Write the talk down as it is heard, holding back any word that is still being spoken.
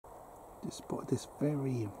Just spotted this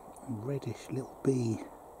very reddish little bee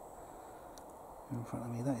in front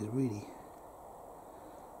of me. That is really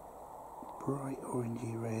bright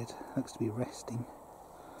orangey red. Looks to be resting.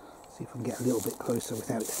 See if I can get a little bit closer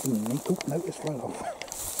without it stinging me. Oh no, it's right off.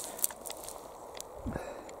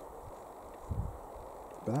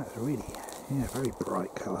 But that's really, yeah, very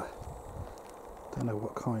bright colour. Don't know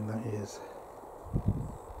what kind that is.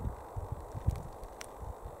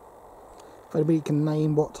 If anybody can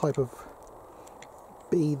name what type of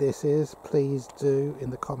bee this is, please do in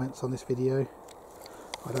the comments on this video.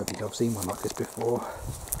 I don't think I've seen one like this before.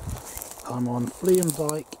 I'm on Fleam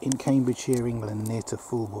Dyke in Cambridgeshire, England, near to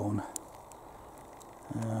Fulbourn.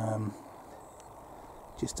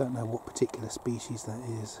 Just don't know what particular species that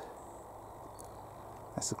is.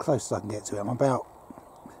 That's the closest I can get to it. I'm about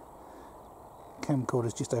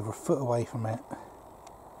Camcorders just over a foot away from it.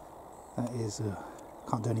 That is,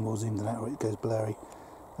 can't do any more zoom than that or it goes blurry.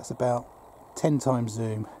 That's about 10 times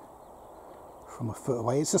zoom from a foot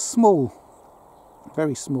away. It's a small,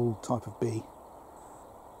 very small type of bee.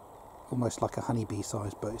 Almost like a honeybee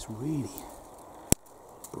size, but it's really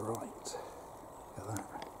bright. Look at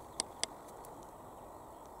that.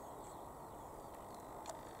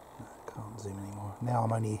 I can't zoom anymore. Now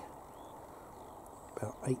I'm only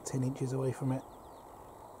about 8-10 inches away from it.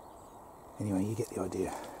 Anyway, you get the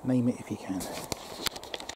idea. Name it if you can.